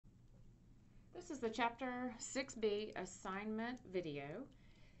This is the Chapter 6B assignment video.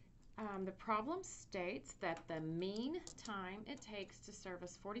 The problem states that the mean time it takes to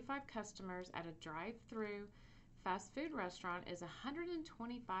service 45 customers at a drive-through fast food restaurant is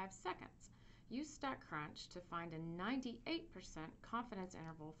 125 seconds. Use StatCrunch to find a 98% confidence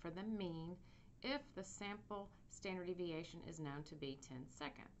interval for the mean if the sample standard deviation is known to be 10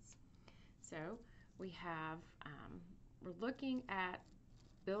 seconds. So we're looking at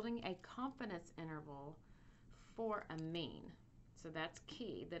building a confidence interval for a mean. So that's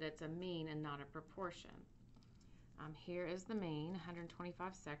key, that it's a mean and not a proportion. Here is the mean,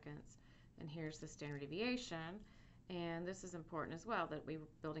 125 seconds, and here's the standard deviation. And this is important as well, that we're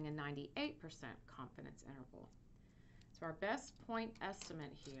building a 98% confidence interval. So our best point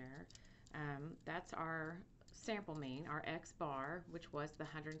estimate here, that's our sample mean, our X bar, which was the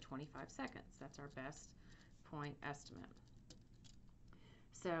 125 seconds. That's our best point estimate.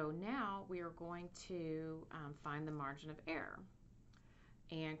 So now we are going to find the margin of error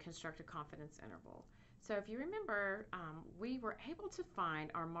and construct a confidence interval. So if you remember, we were able to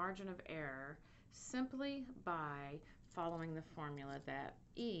find our margin of error simply by following the formula that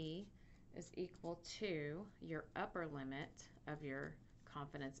E is equal to your upper limit of your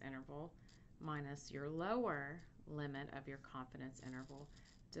confidence interval minus your lower limit of your confidence interval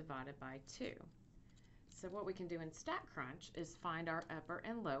divided by 2. So what we can do in StatCrunch is find our upper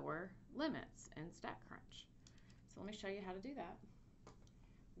and lower limits in StatCrunch. So let me show you how to do that.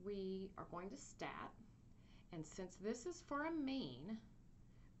 We are going to stat, and since this is for a mean,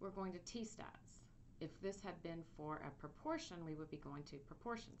 we're going to t-stats. If this had been for a proportion, we would be going to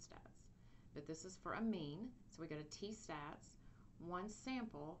proportion stats. But this is for a mean, so we go to t-stats, one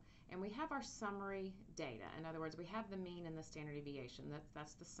sample, and we have our summary data. In other words, we have the mean and the standard deviation.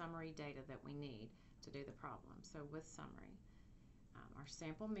 That's the summary data that we need to do the problem. So with summary, our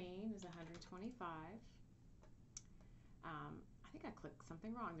sample mean is 125. I think I clicked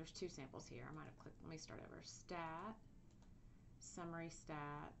something wrong. There's 2 samples here. I might have clicked, let me start over. Stat, summary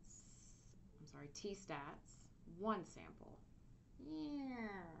stats, t-stats, one sample. Yeah,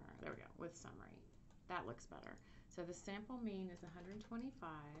 there we go, with summary. That looks better. So the sample mean is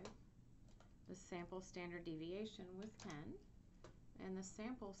 125. The sample standard deviation was 10. And the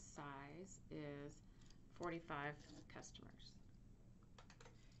sample size is 45 customers.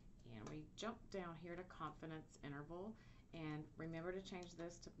 And we jump down here to confidence interval, and remember to change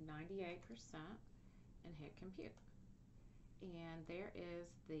this to 98% and hit compute. And there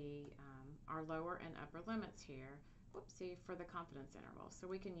is the our lower and upper limits here, whoopsie, for the confidence interval. So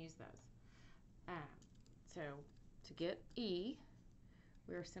we can use those. So to get E,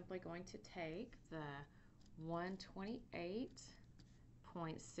 we're simply going to take the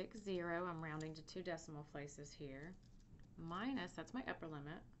 128.60, I'm rounding to 2 decimal places here, minus, that's my upper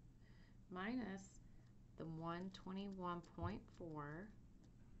limit, minus the 121.40,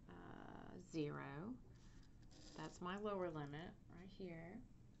 that's my lower limit right here,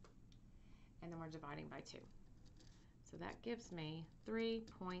 and then we're dividing by 2. So that gives me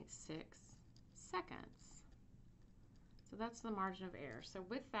 3.6 seconds. So that's the margin of error. So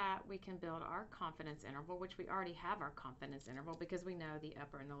with that, we can build our confidence interval, which we already have our confidence interval because we know the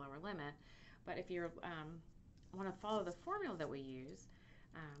upper and the lower limit. But if you want to follow the formula that we use,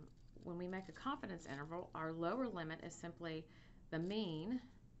 when we make a confidence interval, our lower limit is simply the mean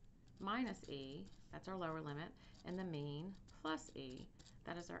minus E, that's our lower limit, and the mean plus E,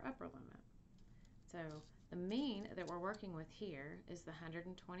 that is our upper limit. So the mean that we're working with here is the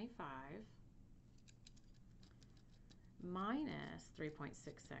 125 minus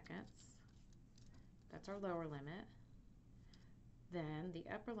 3.6 seconds. That's our lower limit. Then the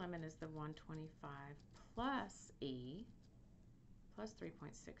upper limit is the 125 plus E plus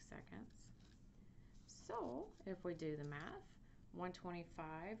 3.6 seconds. So if we do the math,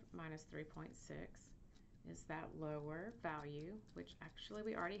 125 minus 3.6 is that lower value, which actually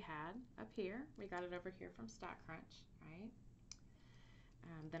we already had up here. We got it over here from StatCrunch, right?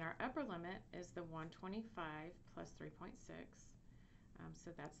 Then our upper limit is the 125 plus 3.6.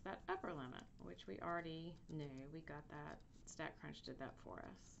 So that's that upper limit, which we already knew. We got that. StatCrunch did that for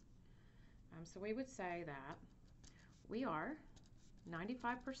us. So we would say that we are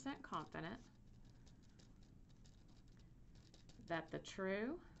 95% confident that the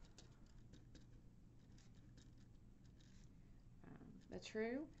true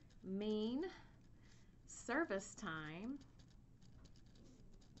mean service time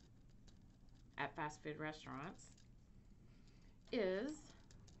at fast food restaurants is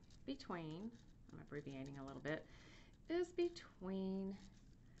between, I'm abbreviating a little bit, is between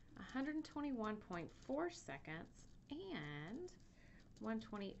 121.4 seconds and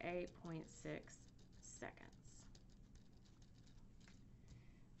 128.6 seconds.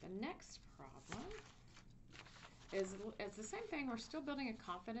 The next problem is the same thing. We're still building a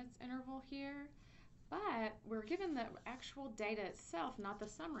confidence interval here, but we're given the actual data itself, not the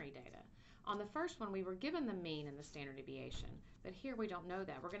summary data. On the first one, we were given the mean and the standard deviation, but here we don't know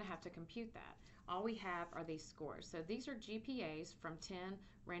that. We're going to have to compute that. All we have are these scores. So these are GPAs from 10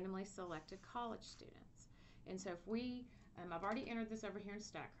 randomly selected college students. And so if we, I've already entered this over here in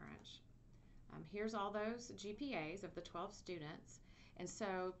StatCrunch. Here's all those GPAs of the 12 students. And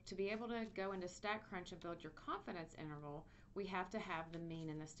so to be able to go into StatCrunch and build your confidence interval, we have to have the mean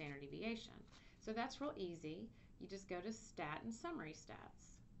and the standard deviation. So that's real easy. You just go to Stat and Summary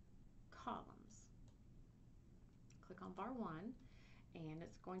Stats, Columns. Click on bar 1, and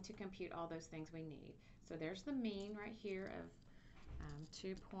it's going to compute all those things we need. So there's the mean right here of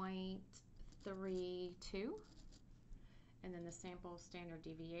 2.32. And then the sample standard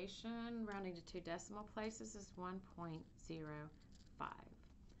deviation, rounding to 2 decimal places, is 1.05.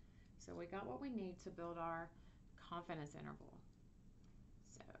 So we got what we need to build our confidence interval.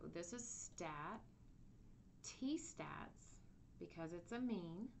 So this is stat, T-stats, because it's a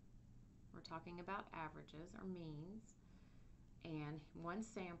mean. We're talking about averages or means. And one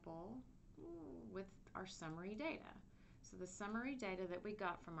sample with our summary data. So the summary data that we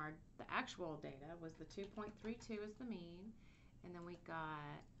got from the actual data was the 2.32 is the mean, and then we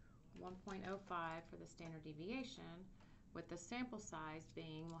got 1.05 for the standard deviation, with the sample size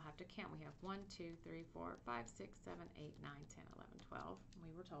being, we'll have to count, we have 1, 2, 3, 4, 5, 6, 7, 8, 9, 10, 11, 12.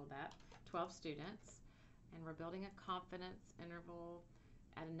 We were told that, 12 students, and we're building a confidence interval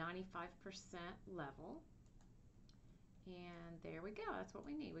at a 95% level. And there we go, that's what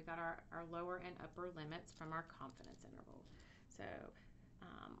we need. We got our lower and upper limits from our confidence interval. So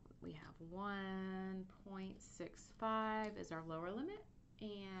we have 1.65 is our lower limit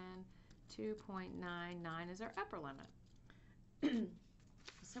and 2.99 is our upper limit.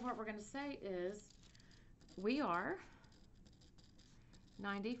 So what we're going to say is we are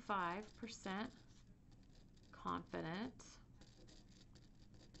 95% confident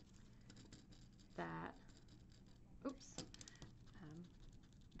that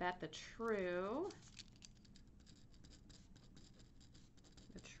that the true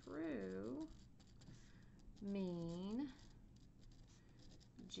mean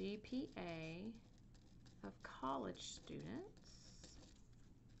GPA of college students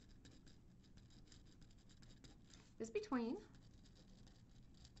is between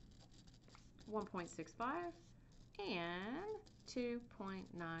 1.65 and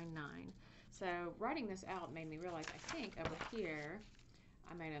 2.99. So writing this out made me realize, I think over here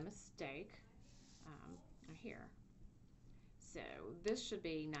I made a mistake here. So this should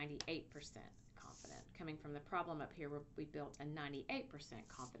be 98% confident. Coming from the problem up here where we built a 98%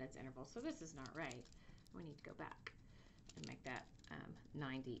 confidence interval. So this is not right. We need to go back and make that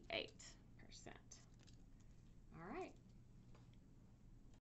 98%.